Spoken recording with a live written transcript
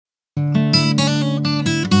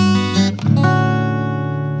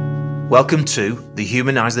Welcome to the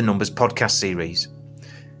Humanise the Numbers podcast series.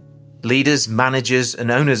 Leaders, managers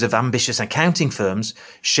and owners of ambitious accounting firms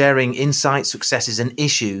sharing insights, successes and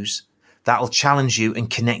issues that will challenge you and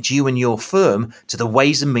connect you and your firm to the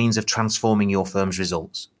ways and means of transforming your firm's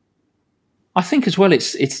results. I think as well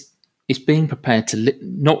it's being prepared to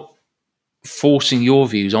not forcing your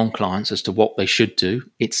views on clients as to what they should do.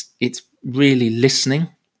 It's really listening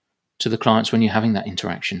to the clients when you're having that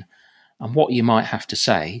interaction, and what you might have to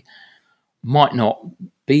say might not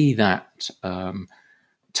be that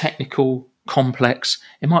technical, complex.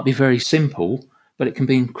 It might be very simple, but it can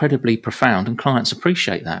be incredibly profound, and clients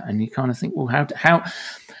appreciate that. And you kind of think, well, how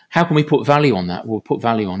can we put value on that? We'll put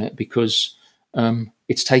value on it because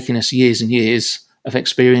it's taken us years and years of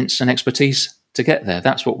experience and expertise to get there.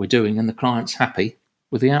 That's what we're doing, and the client's happy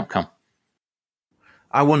with the outcome.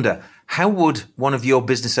 I wonder, how would one of your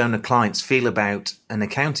business owner clients feel about an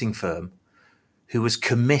accounting firm who was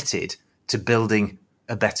committed to building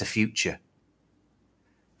a better future?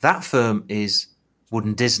 That firm is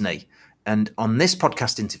Wood & Disney. And on this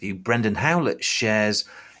podcast interview, Brendan Howlett shares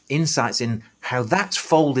insights in how that's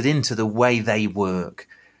folded into the way they work.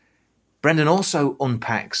 Brendan also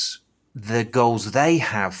unpacks the goals they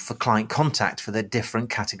have for client contact for their different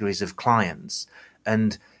categories of clients.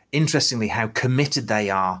 And interestingly, how committed they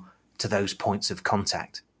are to those points of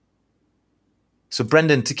contact. So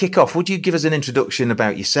Brendan, to kick off, would you give us an introduction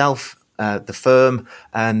about yourself, the firm,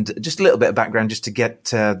 and just a little bit of background just to get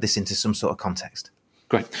this into some sort of context?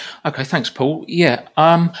 Great. Okay, thanks, Paul. Yeah,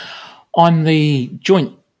 I'm the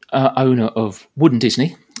joint owner of Wood &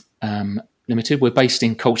 Disney Limited. We're based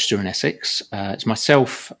in Colchester in Essex. It's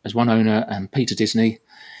myself as one owner, and Peter Disney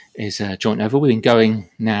is a joint owner. We've been going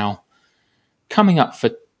now coming up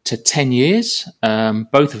to 10 years.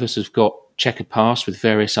 Both of us have got checkered past with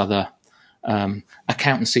various other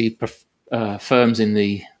accountancy firms in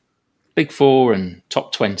the Big Four and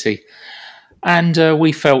top 20. And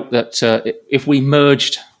we felt that if we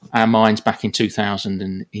merged our minds back in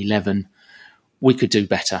 2011, we could do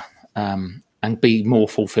better and be more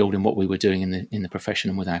fulfilled in what we were doing in the profession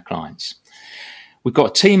and with our clients. We've got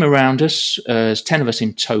a team around us. There's 10 of us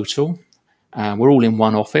in total. We're all in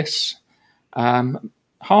one office.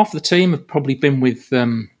 Half the team have probably been with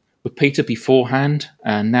Peter beforehand,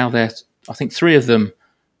 and now I think 3 of them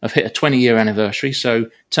have hit a 20-year anniversary. So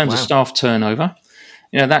in terms of staff turnover,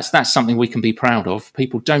 that's something we can be proud of.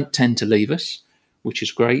 People don't tend to leave us, which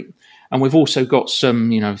is great. And we've also got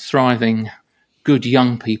some, thriving, good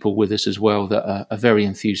young people with us as well that are very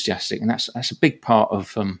enthusiastic. And that's a big part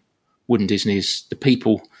of Wood & Disney, is the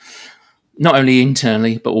people, not only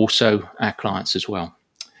internally, but also our clients as well.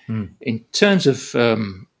 In terms of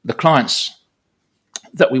the clients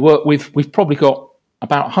that we work with, we've probably got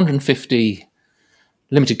about 150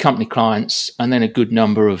 limited company clients, and then a good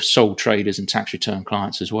number of sole traders and tax return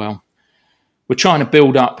clients as well. We're trying to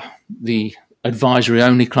build up the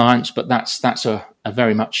advisory-only clients, but that's a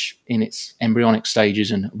very much in its embryonic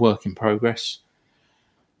stages and work in progress.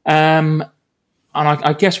 And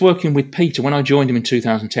I guess working with Peter, when I joined him in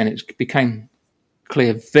 2010, it became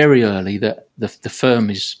clear very early that the firm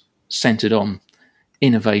is centred on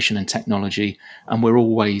innovation and technology, and we're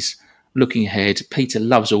always looking ahead. Peter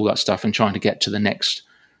loves all that stuff and trying to get to the next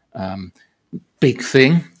big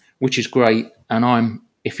thing, which is great. And I'm,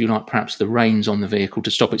 if you like, perhaps the reins on the vehicle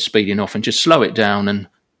to stop it speeding off and just slow it down and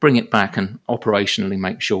bring it back and operationally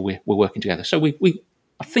make sure we're working together. So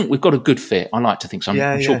I think we've got a good fit. I like to think so.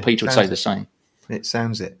 I'm sure Peter would say the same. It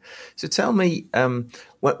sounds it. So tell me, when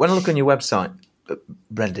I look on your website,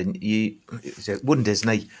 Brendan, Wood &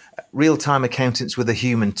 Disney, real-time accountants with a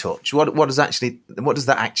human touch. What does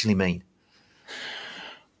that actually mean?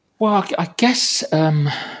 Well, I guess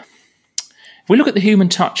if we look at the human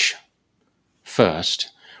touch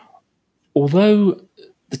first, although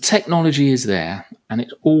the technology is there and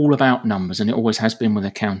it's all about numbers, and it always has been with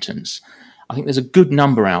accountants, I think there's a good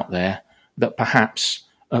number out there that perhaps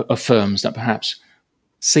of firms that perhaps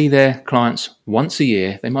see their clients once a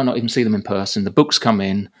year. They might not even see them in person. The books come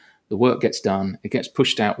in, the work gets done, it gets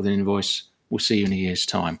pushed out with an invoice. We'll see you in a year's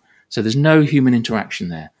time. So there's no human interaction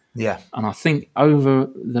there. Yeah. And I think over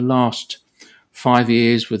the last 5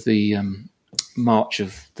 years, with the march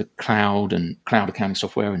of the cloud and cloud accounting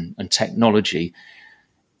software and technology,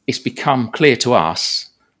 it's become clear to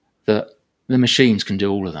us that the machines can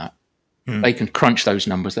do all of that. They can crunch those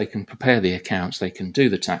numbers, they can prepare the accounts, they can do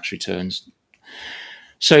the tax returns.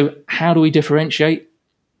 So how do we differentiate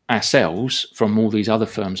ourselves from all these other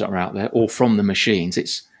firms that are out there, or from the machines?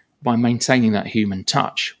 It's by maintaining that human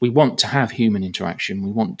touch. We want to have human interaction.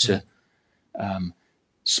 We want to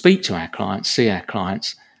speak to our clients, see our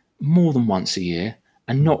clients more than once a year,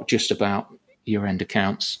 and not just about year-end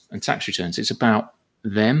accounts and tax returns. It's about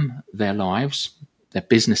them, their lives, their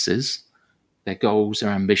businesses, their goals,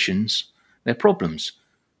 their ambitions, their problems.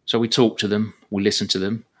 So we talk to them, we listen to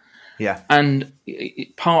them. Yeah. And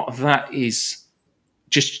part of that is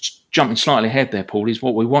just jumping slightly ahead there, Paul, is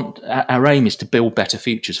what we want. Our aim is to build better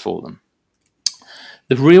futures for them.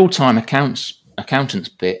 The real-time accountants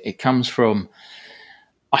bit, it comes from,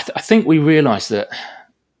 I think we realise that,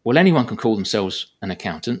 well, anyone can call themselves an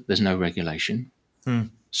accountant. There's no regulation.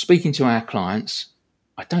 Speaking to our clients,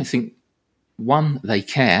 I don't think, one, they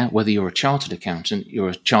care whether you're a chartered accountant, you're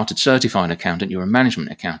a chartered certified accountant, you're a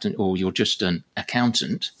management accountant, or you're just an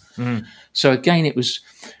accountant. So again, it was,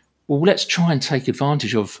 well, let's try and take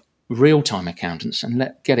advantage of real-time accountants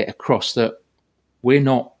and get it across that we're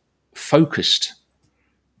not focused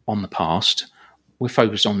on the past, we're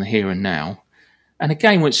focused on the here and now. And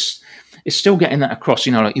again, it's still getting that across.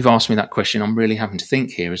 Like you've asked me that question, I'm really having to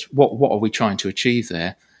think here is what are we trying to achieve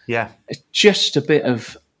there? Yeah. It's just a bit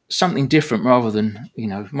of something different rather than,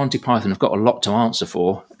 Monty Python have got a lot to answer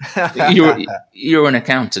for. You're an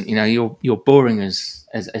accountant, you're boring as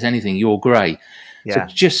anything, you're grey. Yeah.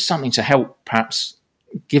 So just something to help perhaps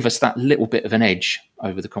give us that little bit of an edge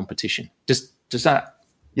over the competition. Does that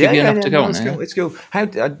give you enough to go on there? Let's go. How,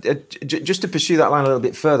 just to pursue that line a little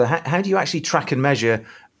bit further, how do you actually track and measure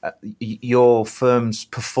your firm's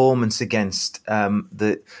performance against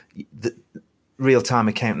the real-time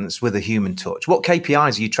accountants with a human touch? What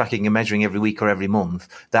KPIs are you tracking and measuring every week or every month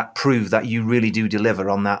that prove that you really do deliver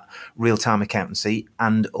on that real-time accountancy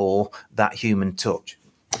and or that human touch?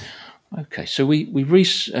 Okay, so we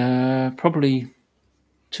probably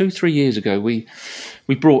 2-3 years ago, we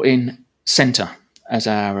brought in Centre as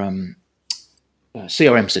our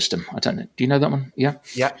CRM system. I don't know. Do you know that one? Yeah.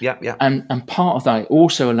 Yeah. And part of that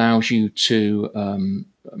also allows you to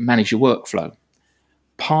manage your workflow.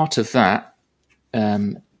 Part of that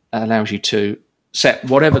allows you to set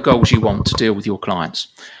whatever goals you want to deal with your clients.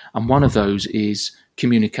 And one of those is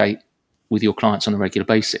communicate with your clients on a regular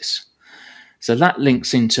basis. So that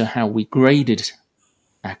links into how we graded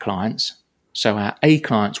our clients. So our A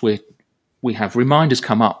clients, we have reminders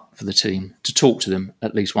come up for the team to talk to them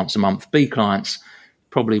at least once a month. B clients,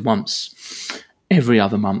 probably once every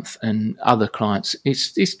other month. And other clients,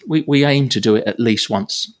 we aim to do it at least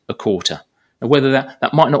once a quarter. Now, whether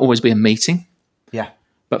that might not always be a meeting. Yeah.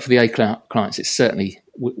 But for the A clients, it's certainly,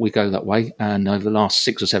 we go that way. And over the last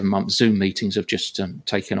 6 or 7 months, Zoom meetings have just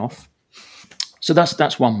taken off. So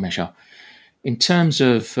that's one measure. In terms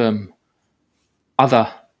of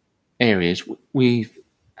other areas,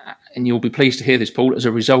 and you'll be pleased to hear this, Paul, as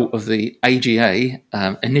a result of the AGA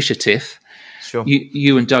initiative, sure.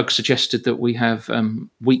 You and Doug suggested that we have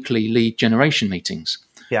weekly lead generation meetings.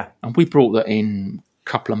 Yeah. And we brought that in a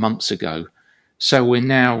couple of months ago. So we're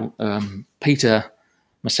now, Peter,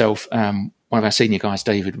 myself, one of our senior guys,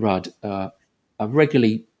 David Rudd, are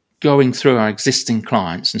regularly going through our existing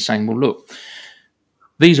clients and saying, well, look,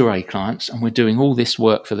 these are A clients and we're doing all this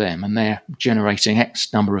work for them and they're generating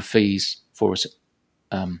X number of fees for us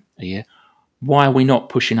a year. Why are we not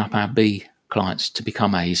pushing up our B clients to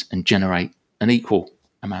become A's and generate an equal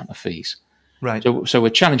amount of fees? Right. So we're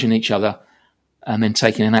challenging each other and then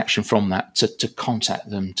taking an action from that to contact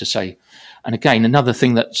them to say, and again, another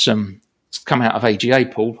thing that's come out of AGA,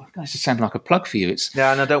 Paul, this is sounding like a plug for you.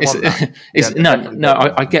 I don't want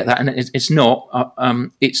that. I get that, and it's not.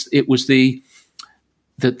 It was the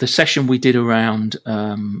session we did around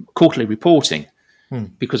quarterly reporting,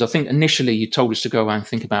 because I think initially you told us to go away and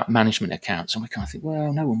think about management accounts, and we kind of think,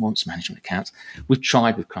 well, no one wants management accounts. We've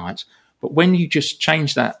tried with clients, but when you just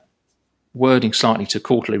change that wording slightly to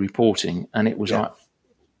quarterly reporting, and it was like,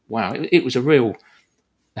 wow, it was a real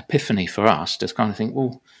epiphany for us to kind of think,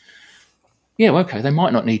 well, yeah, okay, they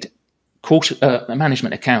might not need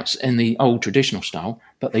management accounts in the old traditional style,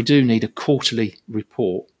 but they do need a quarterly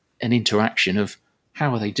report and interaction of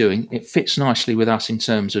how are they doing. It fits nicely with us in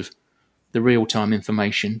terms of the real-time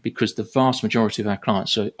information because the vast majority of our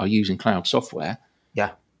clients are using cloud software.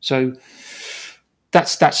 Yeah. So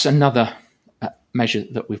that's another measure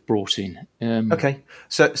that we've brought in. Okay.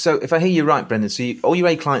 So if I hear you right, Brendan, so all your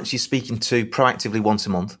A clients you're speaking to proactively once a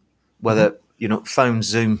month, whether phone,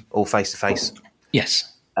 Zoom, or face-to-face.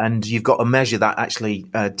 Yes. And you've got a measure that actually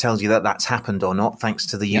tells you that that's happened or not, thanks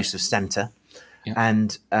to the use of Centre. Yep.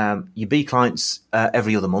 And your B clients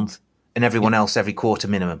every other month, and everyone else every quarter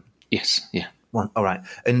minimum. Yes. Yeah. All right.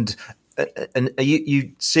 And are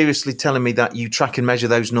you seriously telling me that you track and measure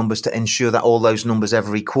those numbers to ensure that all those numbers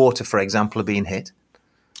every quarter, for example, are being hit?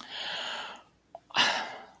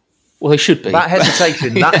 Well, they should be. That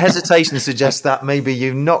hesitation suggests that maybe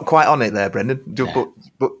you're not quite on it there, Brendan. But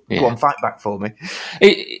go on, fight back for me.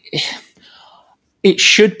 It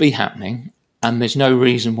should be happening, and there's no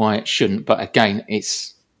reason why it shouldn't. But again,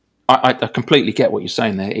 I completely get what you're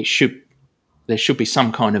saying there. There should be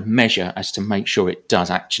some kind of measure as to make sure it does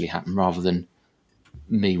actually happen, rather than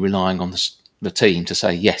me relying on the team to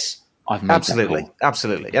say yes. I've made absolutely, that call.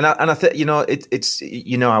 Absolutely, and I think it's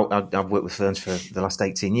I've worked with firms for the last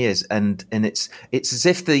 18 years, and it's as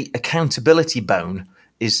if the accountability bone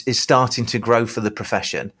is starting to grow for the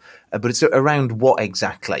profession, but it's around what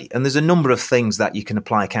exactly. And there's a number of things that you can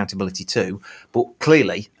apply accountability to, but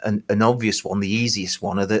clearly an obvious one, the easiest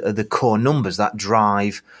one, are the core numbers that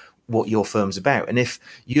drive what your firm's about. And if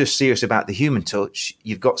you're serious about the human touch,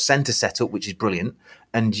 you've got Centre set up, which is brilliant.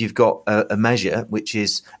 And you've got a measure, which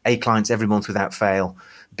is A clients every month without fail,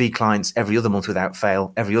 B clients every other month without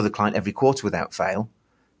fail, every other client every quarter without fail,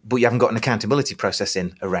 but you haven't got an accountability process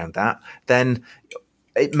in around that, then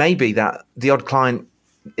it may be that the odd client,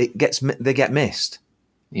 they get missed.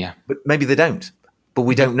 Yeah. But maybe they don't. But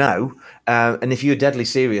we don't know. And if you're deadly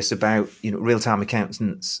serious about real-time accounts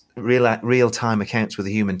with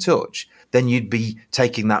a human touch, then you'd be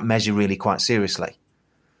taking that measure really quite seriously.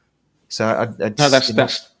 So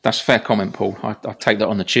that's fair comment, Paul. I take that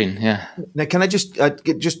on the chin. Yeah. Now, can I just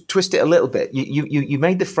twist it a little bit? You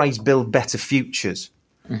made the phrase "build better futures,"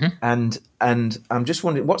 and I'm just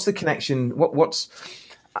wondering what's the connection. What's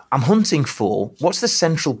I'm hunting for? What's the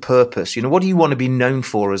central purpose? What do you want to be known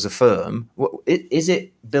for as a firm? Is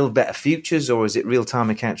it build better futures, or is it real time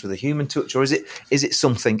accounts with a human touch, or is it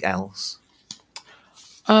something else?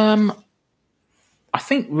 I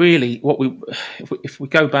think really if we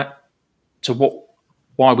go back to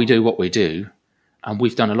why we do what we do, and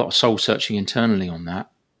we've done a lot of soul searching internally on that,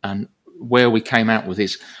 and where we came out with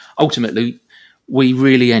is ultimately we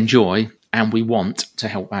really enjoy and we want to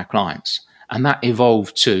help our clients, and that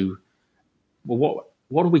evolved to, well,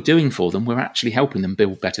 what are we doing for them? We're actually helping them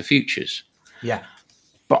build better futures. Yeah,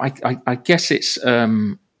 but I guess it's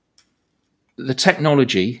the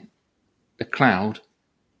technology, the cloud,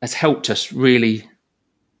 has helped us really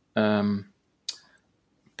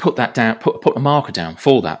put that down, put a marker down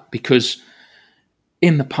for that, because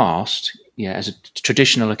in the past, as a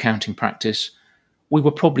traditional accounting practice, we were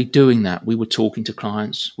probably doing that. We were talking to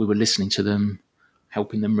clients, we were listening to them,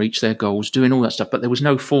 helping them reach their goals, doing all that stuff, but there was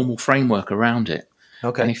no formal framework around it.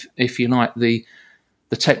 Okay. And if you like, the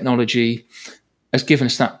technology has given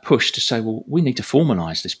us that push to say, well, we need to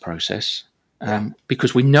formalise this process,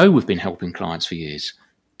 because we know we've been helping clients for years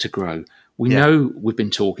to grow. We know we've been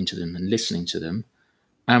talking to them and listening to them,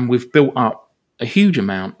 and we've built up a huge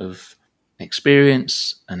amount of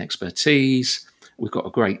experience and expertise. We've got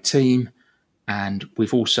a great team, and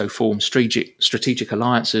we've also formed strategic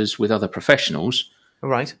alliances with other professionals. All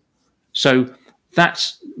right. So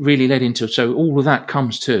that's really led into, so all of that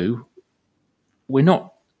comes to, we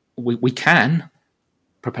can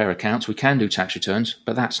prepare accounts, we can do tax returns,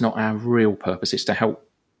 but that's not our real purpose. It's to help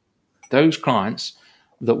those clients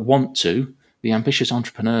that want to, the ambitious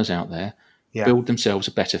entrepreneurs out there, build themselves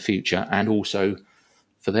a better future, and also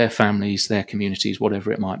for their families, their communities,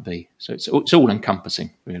 whatever it might be. So it's all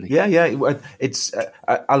encompassing, really. Yeah. It's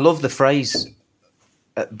I love the phrase,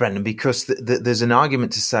 Brendan, because there's an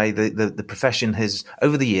argument to say that the profession has,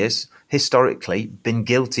 over the years, historically, been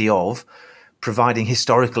guilty of providing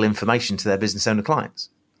historical information to their business owner clients.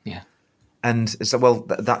 Yeah. And so,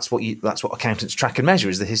 that's what accountants track and measure,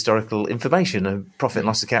 is the historical information, a profit and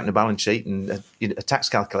loss account and a balance sheet, and a tax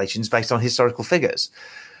calculations based on historical figures.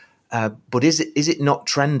 But is it not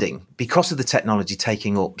trending because of the technology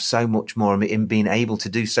taking up so much more and in being able to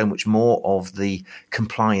do so much more of the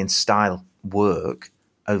compliance style work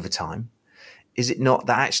over time? Is it not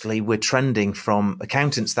that actually we're trending from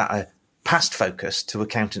accountants that are past focused to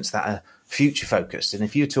accountants that are future focused? And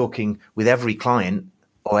if you're talking with every client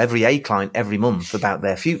or every A client every month about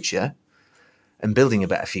their future and building a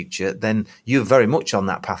better future, then you're very much on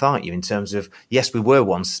that path, aren't you? In terms of, yes, we were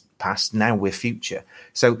once past, now we're future.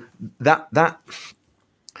 So that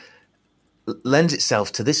lends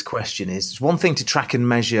itself to this question: is it's one thing to track and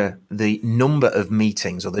measure the number of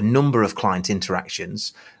meetings or the number of client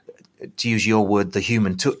interactions, to use your word, the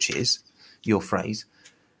human touches, your phrase.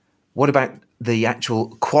 What about the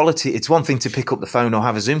actual quality? It's one thing to pick up the phone or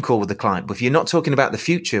have a Zoom call with the client, but if you're not talking about the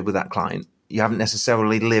future with that client, you haven't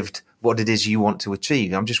necessarily lived what it is you want to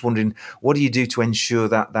achieve. I'm just wondering, what do you do to ensure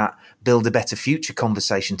that build a better future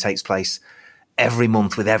conversation takes place every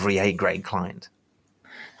month with every A-grade client?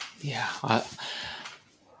 Yeah,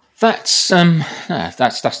 that's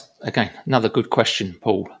again another good question,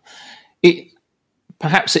 Paul.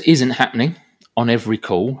 perhaps it isn't happening on every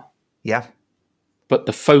call, Yeah. but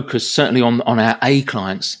the focus certainly on our A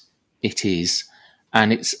clients, it is.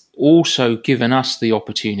 And it's also given us the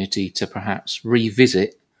opportunity to perhaps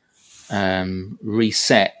revisit,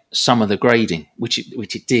 reset some of the grading, which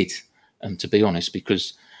it did, to be honest,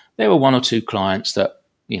 because there were one or two clients that,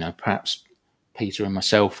 perhaps Peter and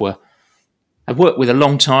myself have worked with a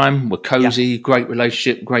long time, were cozy, great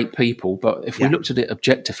relationship, great people. But if we looked at it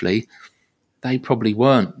objectively, they probably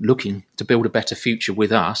weren't looking to build a better future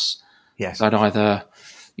with us. Yes. They'd either,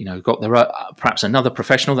 got their perhaps another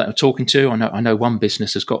professional that they're talking to. I know one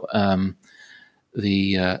business has got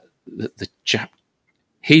the chap,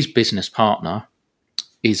 his business partner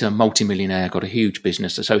is a multimillionaire, got a huge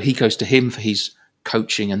business, so he goes to him for his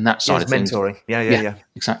coaching and that side of things. Mentoring. Yeah.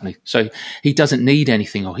 Exactly. So he doesn't need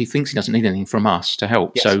anything, or he thinks he doesn't need anything from us to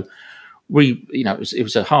help. Yes. So it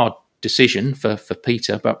was a hard decision for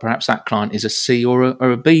Peter, but perhaps that client is a C or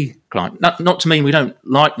a B client. Not to mean we don't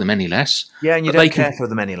like them any less. Yeah, and you don't care for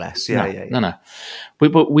them any less. No.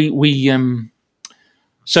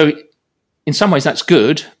 So in some ways that's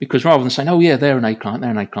good, because rather than saying, oh yeah, they're an A client,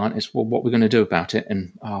 it's, well, what we're going to do about it,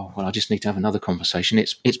 and I just need to have another conversation.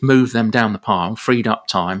 It's moved them down the pile, freed up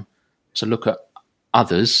time to look at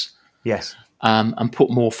others, yes, and put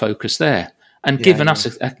more focus there, and given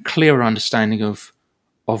us a clearer understanding of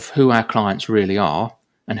who our clients really are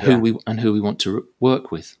and who we want to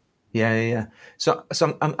work with. Yeah. So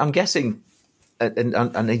I'm guessing, and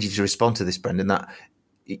I need you to respond to this, Brendan, that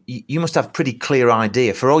you must have a pretty clear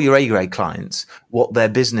idea for all your A-grade clients what their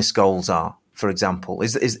business goals are. For example,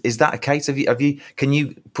 is that a case? Can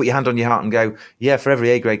you put your hand on your heart and go, yeah, for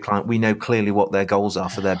every A-grade client, we know clearly what their goals are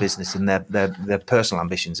for their business and their personal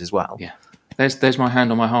ambitions as well? Yeah, there's my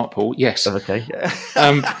hand on my heart, Paul. Yes. Okay.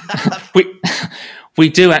 We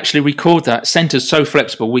do actually record that. Centre's so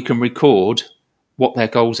flexible, we can record what their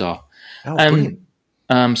goals are. Oh,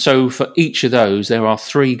 brilliant. So for each of those, there are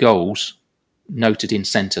 3 goals noted in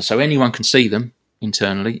Centre. So anyone can see them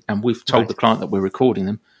internally, and we've told the client that we're recording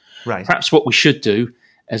them. Right. Perhaps what we should do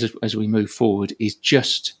as we move forward is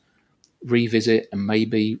just revisit and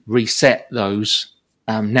maybe reset those.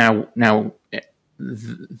 Now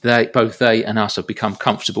both they and us have become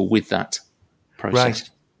comfortable with that process. Right.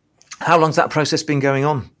 How long's that process been going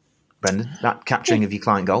on, Brendan? That capturing of your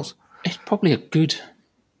client goals? It's probably a good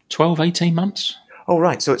 12, 18 months. Oh,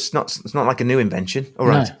 right. So it's not like a new invention. All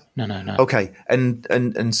right. No. Okay.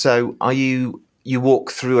 And so are you walk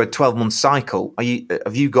through a 12-month cycle?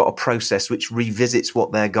 Have you got a process which revisits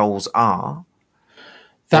what their goals are?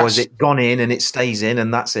 Or is it gone in and it stays in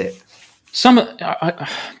and that's it?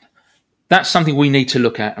 That's something we need to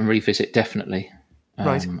look at and revisit, definitely.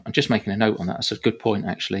 Right. I'm just making a note on that. That's a good point,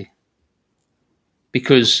 actually.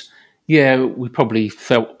 Because, we probably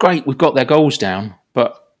felt, great, we've got their goals down,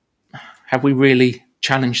 but have we really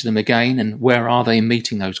challenged them again? And where are they in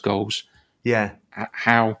meeting those goals? Yeah.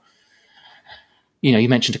 How, you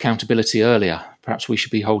mentioned accountability earlier. Perhaps we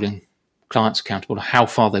should be holding clients accountable to how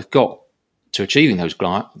far they've got to achieving those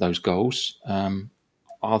goals.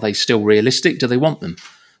 Are they still realistic? Do they want them?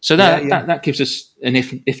 So that gives us, and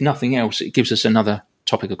if nothing else, it gives us another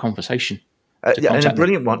topic of conversation. And a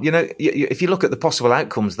brilliant one. If you look at the possible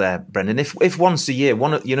outcomes there, Brendan, if once a year,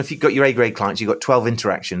 if you've got your A-grade clients, you've got 12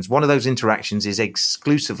 interactions. One of those interactions is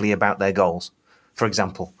exclusively about their goals, for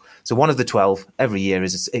example. So one of the 12 every year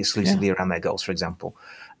is exclusively around their goals, for example.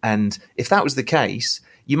 And if that was the case,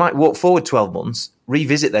 you might walk forward 12 months,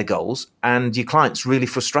 revisit their goals, and your client's really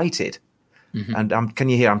frustrated. Mm-hmm. And can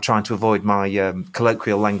you hear I'm trying to avoid my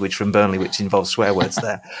colloquial language from Burnley, which involves swear words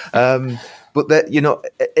there. But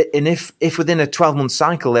and if within a 12-month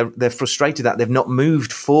cycle they're frustrated that they've not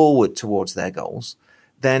moved forward towards their goals,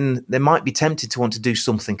 then they might be tempted to want to do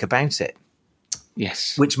something about it.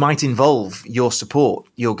 Yes, which might involve your support,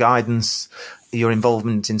 your guidance, your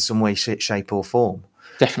involvement in some way, shape, or form.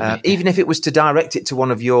 Definitely. Even if it was to direct it to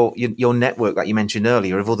one of your network that you mentioned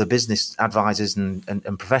earlier of other business advisors and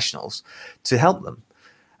professionals to help them.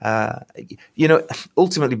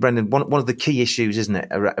 Ultimately, Brendan, one of the key issues, isn't it,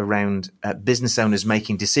 around business owners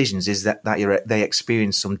making decisions is that they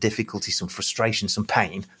experience some difficulty, some frustration, some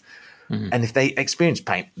pain. Mm-hmm. And if they experience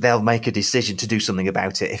pain, they'll make a decision to do something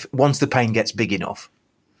about it once the pain gets big enough.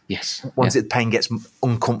 Yes. Once the pain gets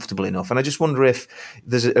uncomfortable enough. And I just wonder if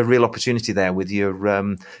there's a real opportunity there with your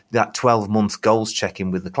that 12-month goals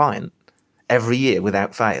check-in with the client every year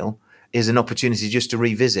without fail is an opportunity just to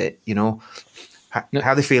revisit,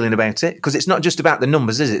 how they're feeling about it. Because it's not just about the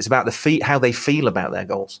numbers, is it? It's about how they feel about their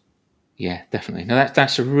goals. Yeah, definitely. Now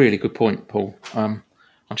that's a really good point, Paul. I'm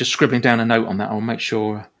just scribbling down a note on that. I'll make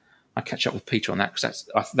sure catch up with Peter on that, because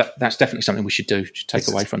that's definitely something we should do to take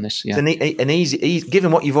away from this. Yeah, it's an easy,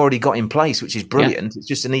 given what you've already got in place, which is brilliant. It's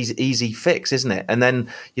just an easy fix, isn't it? And then,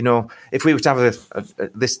 if we were to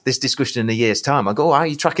have this discussion in a year's time, I go, how are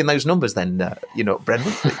you tracking those numbers then,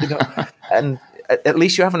 Brendan? And at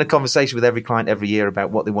least you're having a conversation with every client every year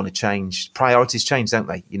about what they want to change. Priorities change, don't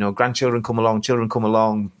they? Grandchildren come along, children come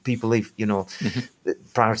along, people leave.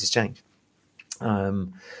 Priorities change.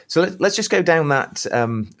 So let's just go down that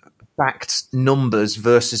facts, numbers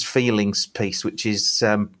versus feelings piece, which is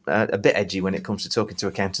a bit edgy when it comes to talking to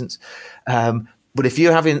accountants. But if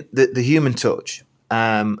you're having the human touch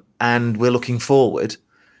and we're looking forward,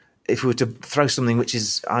 if we were to throw something which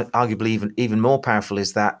is arguably even more powerful,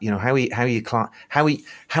 is that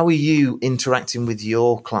how are you interacting with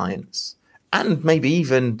your clients, and maybe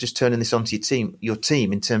even just turning this onto your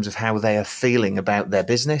team in terms of how they are feeling about their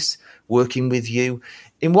business, working with you.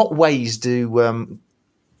 In what ways do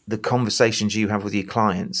the conversations you have with your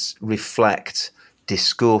clients reflect,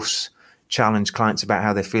 discuss, challenge clients about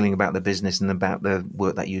how they're feeling about the business and about the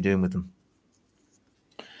work that you're doing with them?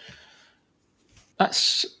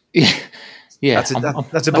 That's That's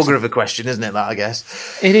a bugger of a question, isn't it? That, I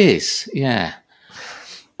guess it is. Yeah.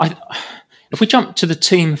 If we jump to the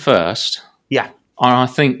team first, I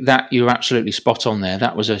think that you're absolutely spot on there.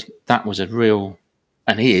 That was a real,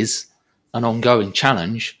 and is an ongoing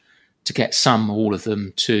challenge to get all of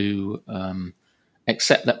them to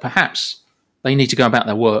accept that perhaps they need to go about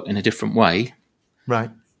their work in a different way,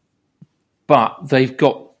 right? But they've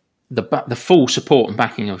got the full support and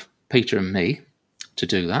backing of Peter and me to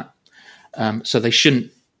do that. So they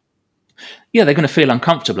shouldn't. Yeah, they're going to feel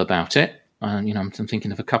uncomfortable about it. And I'm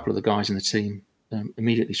thinking of a couple of the guys in the team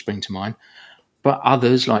immediately spring to mind. But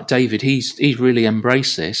others like David, he's really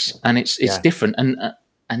embraced this, and it's different.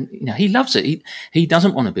 And he loves it. He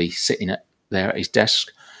doesn't want to be sitting there at his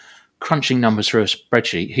desk crunching numbers through a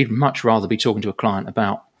spreadsheet. He'd much rather be talking to a client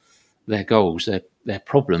about their goals, their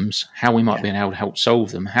problems, how we might be able to help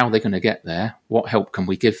solve them, how they're going to get there, what help can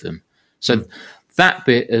we give them. So that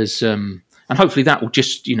bit is, and hopefully that will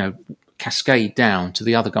just cascade down to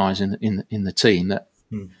the other guys in the team. That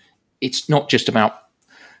it's not just about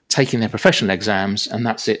taking their professional exams and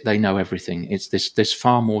that's it. They know everything. It's there's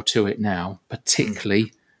far more to it now,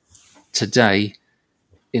 particularly today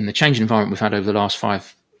in the changing environment we've had over the last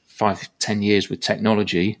 5-10 years with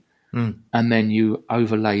technology. And then you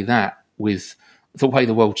overlay that with the way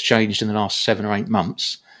the world's changed in the last 7 or 8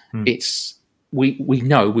 months. It's we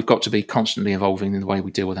know we've got to be constantly evolving in the way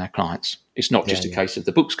we deal with our clients. It's not just a case of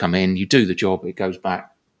the books come in, you do the job, it goes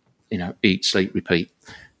back, eat, sleep, repeat.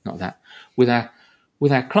 Not that. With our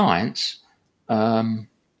clients,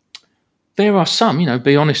 there are some,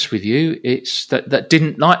 be honest with you, it's that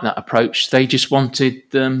didn't like that approach. They just wanted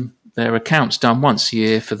their accounts done once a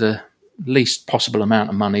year for the least possible amount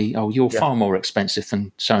of money. Oh, you're far more expensive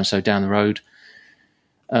than so-and-so down the road.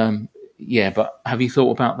 But have you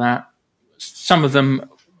thought about that? Some of them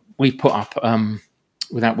we put up,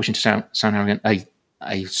 without wishing to sound arrogant,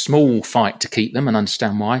 a small fight to keep them and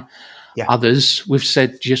understand why. Yeah. Others, we've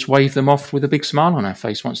said, just wave them off with a big smile on our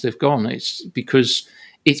face once they've gone. It's because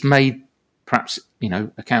it's made, perhaps,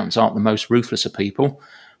 accountants aren't the most ruthless of people,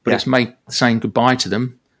 but it's made saying goodbye to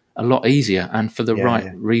them a lot easier and for the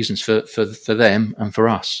right reasons for them and for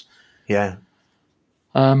us. Yeah.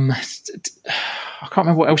 I can't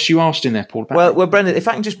remember what else you asked in there, Paul. Well, Brendan, if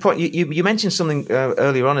I can just point, you mentioned something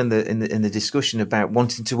earlier on in the discussion about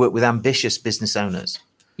wanting to work with ambitious business owners.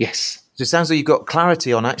 Yes. So it sounds like you've got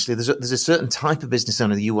clarity on actually there's a certain type of business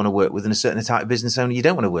owner that you want to work with and a certain type of business owner you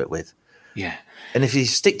don't want to work with. Yeah. And if you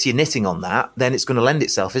stick to your knitting on that, then it's going to lend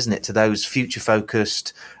itself, isn't it, to those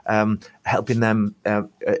future-focused, helping them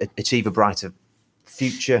achieve a brighter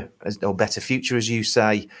future or better future, as you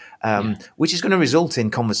say, which is going to result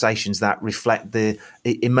in conversations that reflect the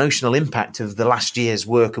emotional impact of the last year's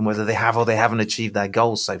work and whether they have or they haven't achieved their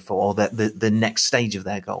goals so far, or the next stage of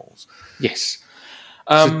their goals. Yes.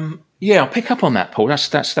 I'll pick up on that, Paul.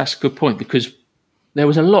 That's a good point, because there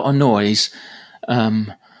was a lot of noise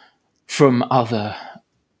from other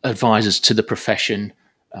advisors to the profession,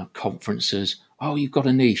 conferences. Oh, you've got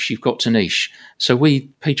a niche, you've got to niche. So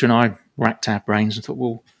Peter and I racked our brains and thought,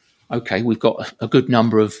 well, okay, we've got a good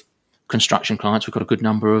number of construction clients, we've got a good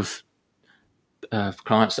number of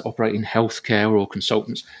clients that operate in healthcare or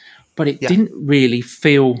consultants, but it didn't really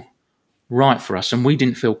feel right for us, and we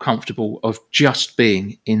didn't feel comfortable of just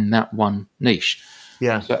being in that one niche.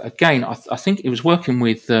 Yeah. So again, I think it was working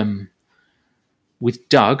with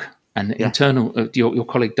Doug and internal your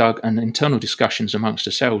colleague Doug, and internal discussions amongst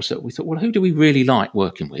ourselves that we thought, well, who do we really like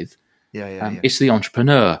working with? It's the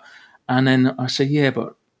entrepreneur. And then I said,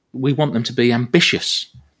 but we want them to be ambitious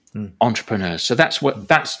entrepreneurs. So that's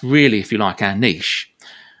really, if you like, our niche.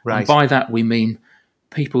 Right. And by that we mean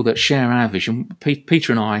people that share our vision.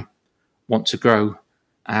 Peter and I want to grow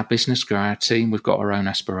our business, grow our team. We've got our own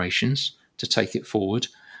aspirations to take it forward.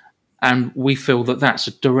 And we feel that that's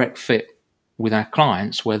a direct fit with our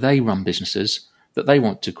clients, where they run businesses that they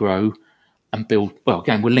want to grow and build. Well,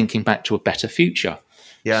 again, we're linking back to a better future.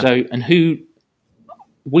 Yeah. So, and who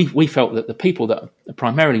we felt that the people that are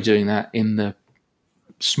primarily doing that in the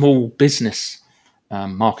small business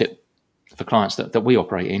market for clients that we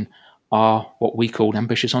operate in are what we call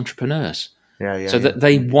ambitious entrepreneurs. That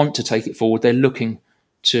they want to take it forward. They're looking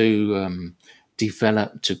to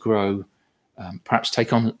develop, to grow, perhaps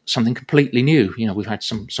take on something completely new. You know, we've had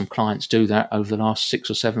some clients do that over the last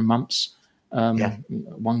 6 or 7 months.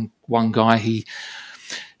 One guy,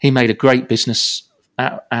 he made a great business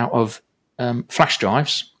out of flash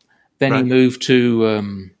drives. Then he moved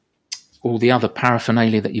to all the other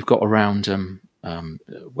paraphernalia that you've got around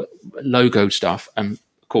logo stuff, and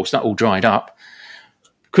of course that all dried up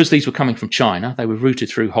because these were coming from China. They were routed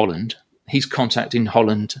through Holland. He's contacting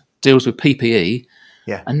Holland, deals with PPE,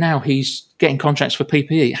 and now he's getting contracts for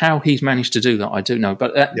PPE. How he's managed to do that, I don't know.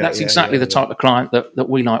 But that's exactly the type of client that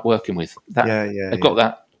we like working with. They've got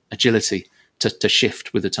that agility to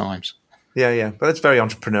shift with the times. But it's very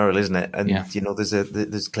entrepreneurial, isn't it? And you know,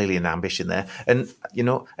 there's clearly an ambition there, and you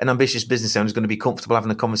know, an ambitious business owner is going to be comfortable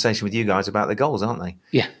having a conversation with you guys about their goals, aren't they?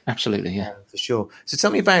 Yeah, absolutely, for sure. So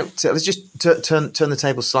tell me about. Let's just turn the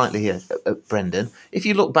table slightly here, Brendan. If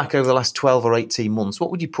you look back over the last 12 or 18 months, what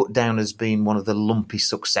would you put down as being one of the lumpy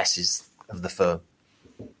successes of the firm?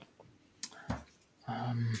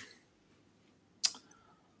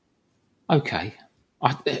 Okay.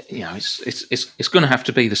 It's going to have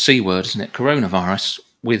to be the C word, isn't it? Coronavirus,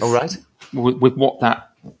 with what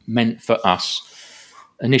that meant for us.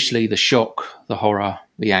 Initially, the shock, the horror,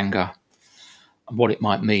 the anger, and what it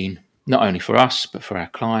might mean, not only for us, but for our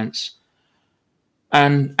clients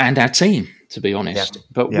and our team, to be honest.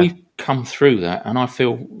 But we've come through that, and I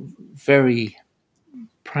feel very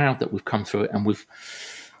proud that we've come through it, and we've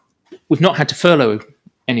not had to furlough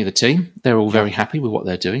any of the team. They're all very happy with what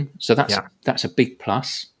they're doing. So that's a big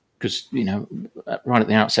plus, because, you know, right at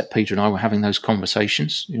the outset, Peter and I were having those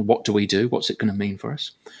conversations. You know, what do we do? What's it going to mean for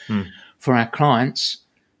us? For our clients,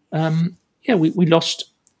 we lost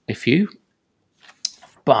a few,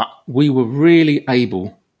 but we were really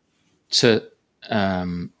able to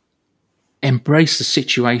embrace the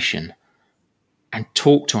situation and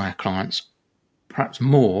talk to our clients perhaps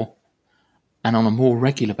more and on a more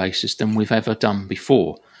regular basis than we've ever done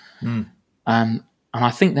before. And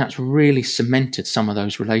I think that's really cemented some of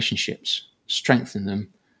those relationships, strengthened them.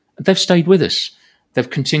 They've stayed with us. They've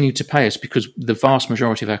continued to pay us, because the vast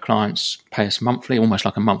majority of our clients pay us monthly, almost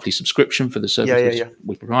like a monthly subscription for the services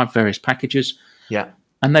we provide, various packages.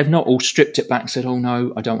 And they've not all stripped it back and said, oh,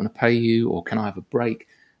 no, I don't want to pay you, or can I have a break?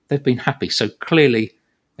 They've been happy. So clearly,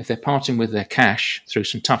 if they're parting with their cash through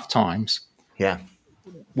some tough times,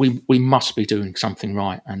 we must be doing something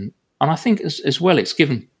right. And I think as well, it's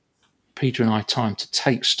given Peter and I time to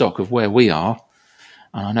take stock of where we are.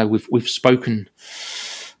 And I know we've spoken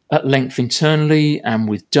at length internally and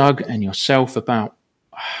with Doug and yourself about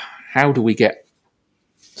how do we get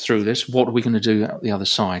through this? What are we going to do at the other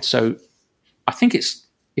side? So I think it's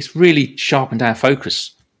really sharpened our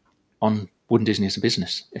focus on Wood & Disney as a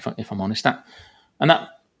business, if I'm honest. That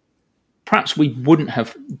perhaps we wouldn't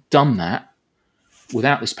have done that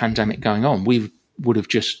without this pandemic going on. We would have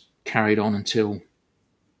just carried on until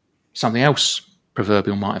something else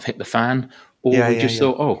proverbial might have hit the fan, or we just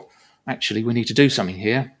thought, oh, actually, we need to do something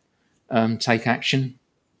here, take action,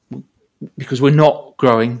 because we're not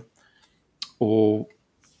growing or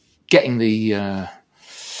getting the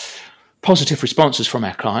positive responses from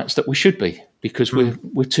our clients that we should be, because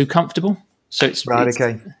we're too comfortable. So it's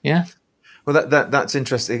Well, that's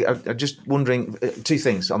interesting. I'm just wondering two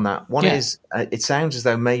things on that. One is it sounds as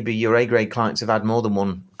though maybe your A-grade clients have had more than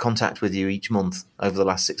one contact with you each month over the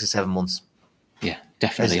last 6 or 7 months. Yeah,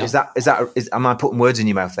 definitely. Am I putting words in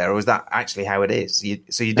your mouth there, or is that actually how it is?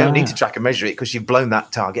 So you don't need to track and measure it because you've blown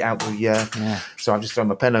that target out. So I've just thrown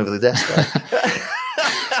my pen over the desk there.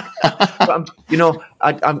 But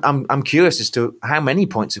I'm curious as to how many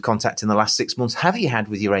points of contact in the last 6 months have you had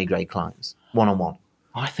with your A-grade clients one-on-one?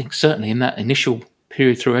 I think certainly in that initial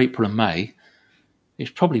period through April and May,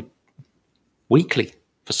 it's probably weekly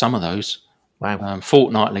for some of those. Wow.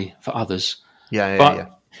 Fortnightly for others.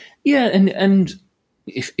 Yeah, and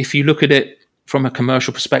if you look at it from a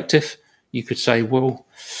commercial perspective, you could say, well,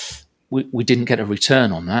 we didn't get a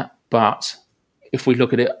return on that. But if we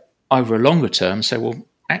look at it over a longer term, say, well,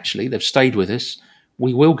 actually they've stayed with us.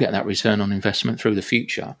 We will get that return on investment through the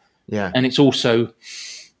future. Yeah. And it's also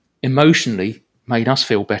emotionally made us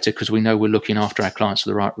feel better because we know we're looking after our clients for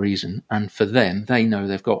the right reason. And for them, they know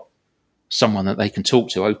they've got someone that they can talk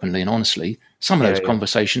to openly and honestly. Some of those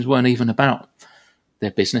conversations weren't even about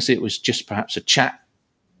their business. It was just perhaps a chat,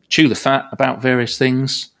 chew the fat about various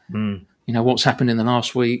things. What's happened in the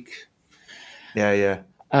last week.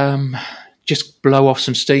 Just blow off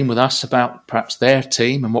some steam with us about perhaps their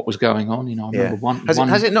team and what was going on. I remember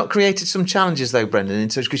Has it not created some challenges though, Brendan,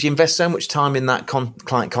 because you invest so much time in that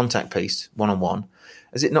client contact piece, one-on-one?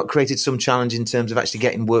 Has it not created some challenge in terms of actually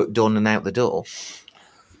getting work done and out the door?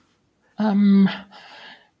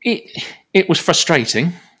 It was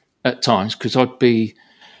frustrating at times because I'd be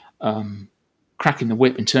cracking the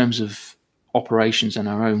whip in terms of operations and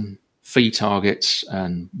our own fee targets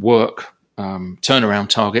and work turnaround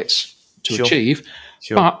targets to achieve.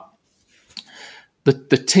 Sure. But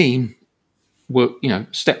the team were,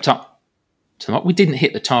 stepped up to them. We didn't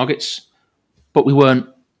hit the targets, but we weren't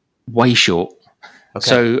way short. Okay.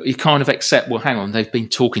 So you kind of accept, well, hang on, they've been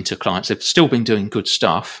talking to clients. They've still been doing good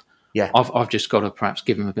stuff. Yeah. I've just got to perhaps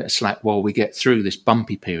give them a bit of slack while we get through this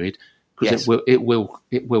bumpy period because it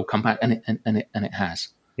will come back, and it has.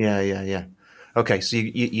 Yeah. Okay, so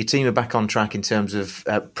your team are back on track in terms of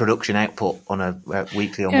production output on a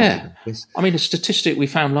weekly or monthly basis. I mean, the statistic we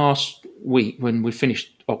found last week when we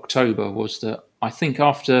finished October was that I think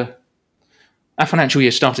after our financial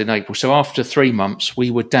year started in April, so after 3 months, we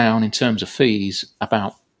were down in terms of fees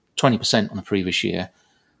about 20% on the previous year.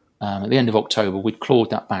 At the end of October, we'd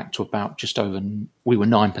clawed that back to about just over, we were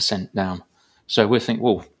 9% down. So we think,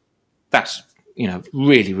 well, that's,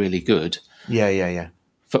 really, really good. Yeah.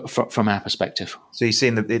 From our perspective. So you're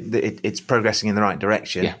seeing that it's progressing in the right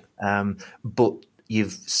direction, but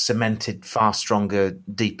you've cemented far stronger,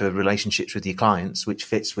 deeper relationships with your clients, which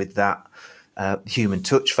fits with that human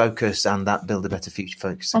touch focus and that build a better future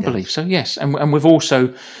focus. I believe so, yes. And we've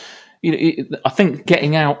also, I think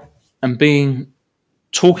getting out and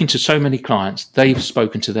talking to so many clients, they've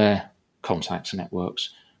spoken to their contacts and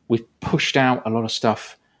networks. We've pushed out a lot of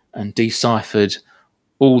stuff and deciphered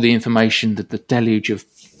all the information, the deluge of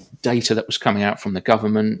data that was coming out from the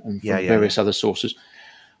government and from various other sources.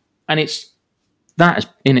 And that has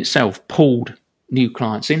in itself pulled new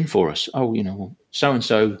clients in for us. Oh,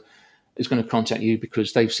 so-and-so is going to contact you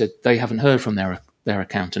because they've said they haven't heard from their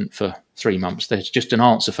accountant for 3 months. There's just an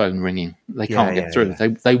answer phone ringing. They can't get through. Yeah.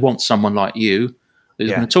 They want someone like you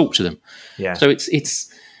who's going to talk to them. Yeah. So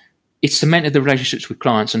it's cemented the relationships with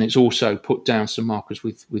clients, and it's also put down some markers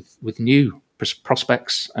with new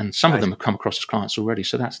prospects, and some of them have come across as clients already.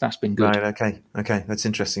 So that's been good. Right. Okay. That's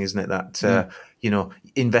interesting, isn't it? That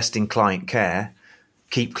invest in client care,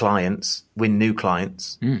 keep clients, win new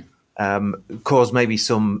clients, cause maybe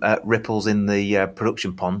some ripples in the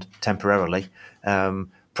production pond temporarily.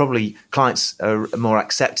 Probably clients are more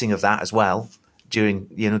accepting of that as well during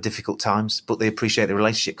difficult times, but they appreciate the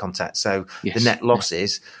relationship contact. So the net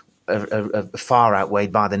losses are far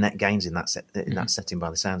outweighed by the net gains in that setting,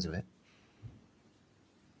 by the sounds of it.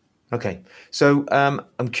 Okay, so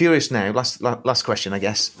I'm curious now. Last question, I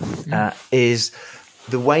guess, is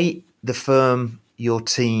the way the firm, your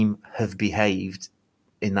team have behaved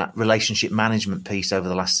in that relationship management piece over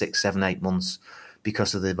the last 6, 7, 8 months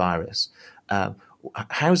because of the virus.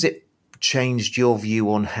 How's it changed your view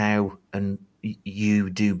on how and you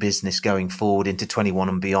do business going forward into 21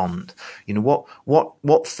 and beyond?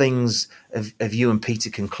 What things have you and Peter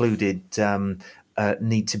concluded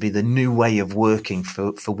need to be the new way of working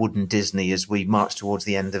for Wood and Disney as we march towards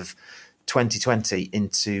the end of 2020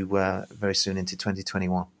 into very soon into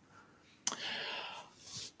 2021?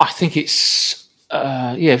 I think it's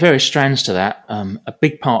various strands to that. A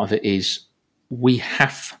big part of it is we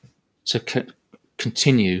have to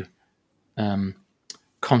continue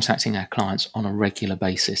contacting our clients on a regular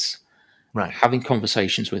basis, right? Having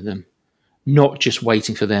conversations with them, not just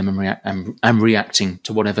waiting for them and reacting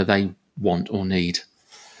to whatever they want or need.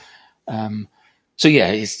 It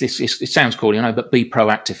sounds cool, but be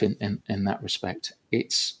proactive in that respect.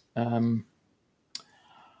 It's I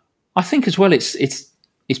think as well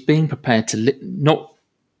it's being prepared to not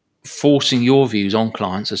forcing your views on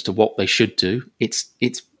clients as to what they should do.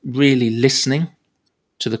 It's really listening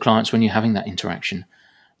to the clients when you're having that interaction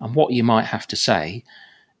and what you might have to say.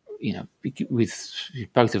 With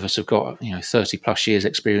both of us have got 30 plus years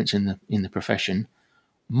experience in the profession,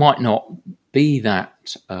 might not be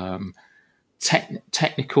that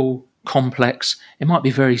technical, complex. It might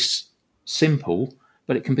be very simple,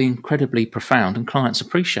 but it can be incredibly profound, and clients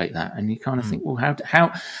appreciate that. And you kind of think, well,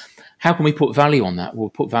 how can we put value on that? We'll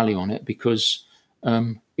put value on it because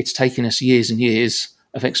It's taken us years and years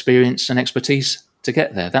of experience and expertise to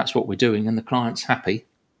get there. That's what we're doing, and the client's happy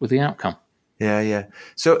with the outcome. Yeah.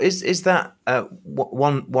 So is that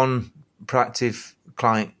one proactive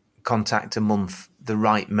client contact a month the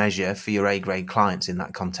right measure for your A-grade clients in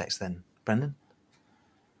that context then, Brendan?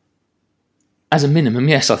 As a minimum,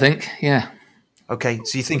 yes, I think, yeah. Okay,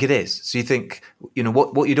 so you think it is? So you think,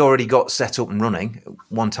 what you'd already got set up and running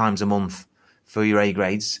 1 time a month for your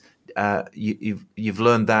A-grades, you've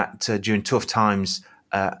learned that during tough times,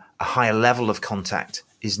 a higher level of contact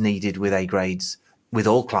is needed with A-grades with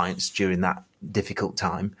all clients during that difficult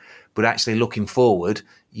time. But actually looking forward,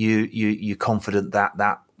 you're confident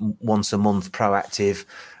that once a month proactive,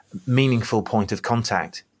 meaningful point of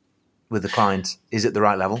contact with the client is at the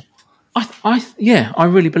right level? I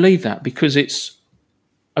really believe that, because it's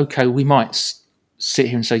okay. We might sit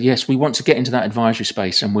here and say, yes, we want to get into that advisory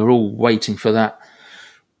space, and we're all waiting for that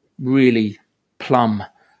really plum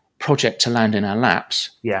project to land in our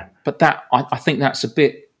laps. Yeah. But that, I think that's a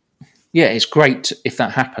bit, it's great if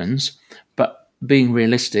that happens, but being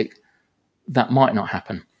realistic, that might not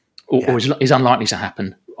happen, or is unlikely to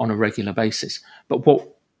happen on a regular basis. But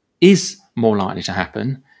what is more likely to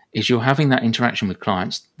happen is you're having that interaction with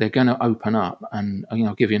clients. They're going to open up, and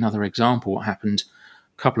I'll give you another example. What happened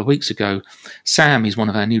a couple of weeks ago? Sam is one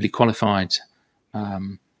of our newly qualified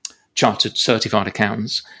chartered certified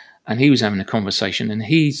accountants, and he was having a conversation, and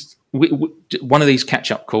he's one of these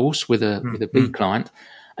catch-up calls with a big client,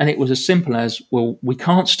 and it was as simple as, well, we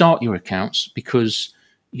can't start your accounts because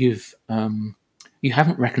you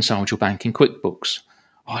haven't reconciled your bank in QuickBooks.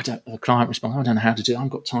 The client responded, I don't know how to do it. I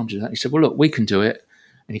haven't got time to do that. He said, well, look, we can do it.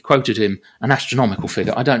 And he quoted him an astronomical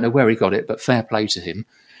figure. I don't know where he got it, but fair play to him.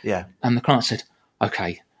 Yeah. And the client said,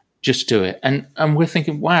 okay, just do it. And we're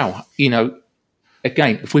thinking, wow,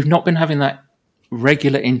 again, if we've not been having that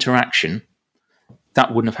regular interaction,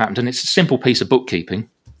 that wouldn't have happened. And it's a simple piece of bookkeeping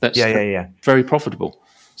that's very profitable.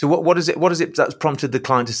 So what is it that's prompted the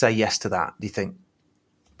client to say yes to that, do you think,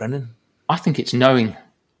 Brendan? I think it's knowing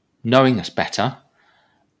us better,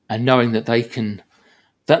 and knowing that they can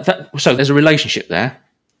so there's a relationship there.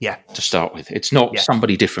 Yeah. To start with, it's not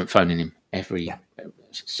somebody different phoning him every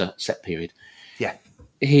set period. Yeah.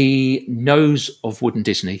 He knows of Wood and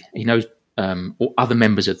Disney. He knows or other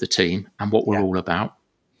members of the team and what we're all about.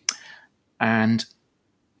 And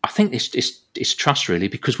I think it's trust, really,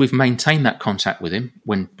 because we've maintained that contact with him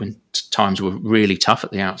when times were really tough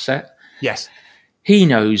at the outset. Yes. He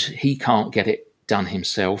knows he can't get it done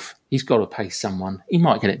himself. He's got to pay someone. He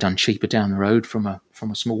might get it done cheaper down the road from a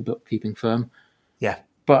small bookkeeping firm. Yeah.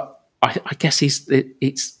 But I guess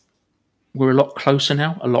we're a lot closer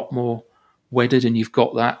now, a lot more wedded, and you've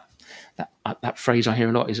got that phrase I hear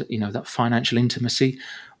a lot is, that financial intimacy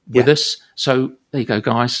with us. So there you go,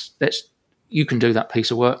 guys. You can do that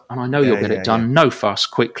piece of work, and I know you'll get it done. Yeah. No fuss,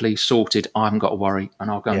 quickly sorted. I haven't got to worry,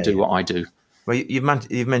 and I'll go and do what I do. Well, you've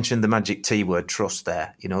mentioned the magic T word, trust.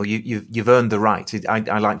 There, you've earned the right.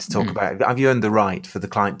 I like to talk about it. Have you earned the right for the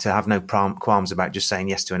client to have no qualms about just saying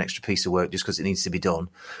yes to an extra piece of work just because it needs to be done?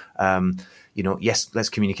 Yes, let's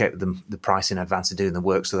communicate with them the price in advance of doing the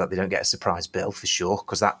work so that they don't get a surprise bill, for sure,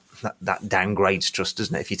 because that downgrades trust,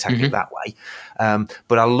 doesn't it, if you take it that way?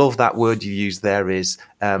 But I love that word you used there. Is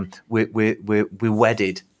we're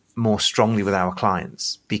wedded more strongly with our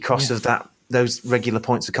clients because of that. Those regular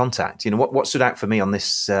points of contact. What stood out for me on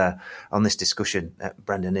this discussion,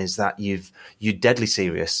 Brendan, is that you're deadly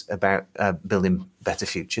serious about building better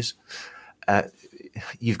futures.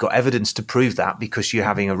 You've got evidence to prove that because you're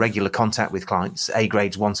having a regular contact with clients, A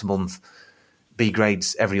grades once a month, B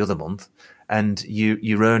grades every other month, and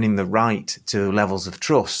you're earning the right to levels of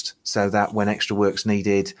trust so that when extra work's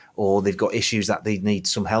needed or they've got issues that they need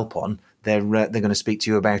some help on, they're going to speak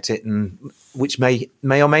to you about it, and which may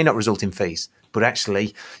or may not result in fees. But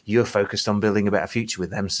actually, you're focused on building a better future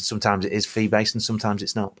with them. So sometimes it is fee-based and sometimes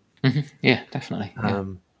it's not. Mm-hmm. Yeah, definitely.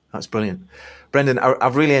 That's brilliant. Brendan,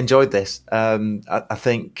 I've really enjoyed this. I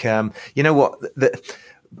think, you know what?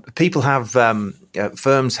 People have,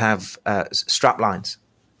 firms have strap lines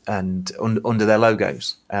and under their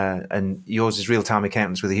logos, and yours is Real-Time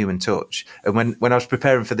Accountants with a Human Touch. And when I was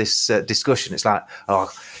preparing for this discussion, it's like,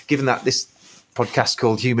 given that this podcast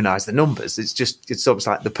called Humanize the Numbers, it's almost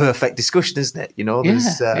like the perfect discussion, isn't it?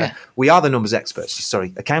 We are the numbers experts.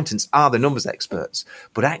 Sorry, accountants are the numbers experts,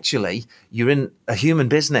 but actually you're in a human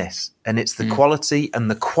business, and it's the quality and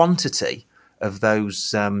the quantity of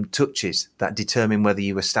those touches that determine whether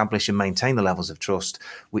you establish and maintain the levels of trust,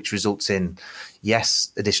 which results in,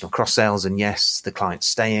 yes, additional cross sales, and yes, the client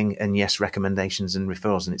staying, and yes, recommendations and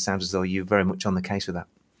referrals. And it sounds as though you're very much on the case with that.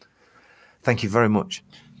 Thank you very much.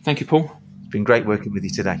 Thank you, Paul. been great working with you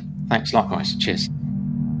today. Thanks, likewise. Cheers.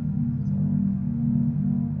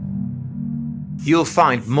 You'll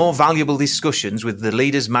find more valuable discussions with the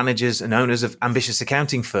leaders, managers, and owners of ambitious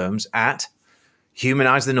accounting firms at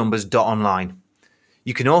humaniseth.numbers.online.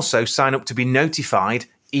 You can also sign up to be notified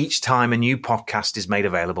each time a new podcast is made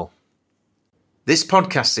available. This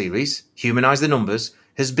podcast series, Humanise the Numbers,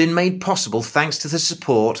 has been made possible thanks to the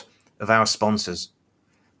support of our sponsors: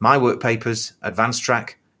 My Workpapers, Advanced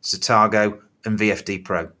Track, Satago, and VFD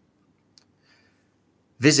Pro.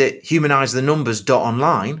 Visit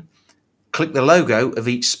humaniseth.numbers.online, click the logo of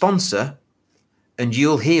each sponsor, and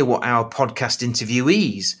you'll hear what our podcast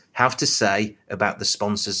interviewees have to say about the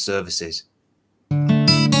sponsor's services.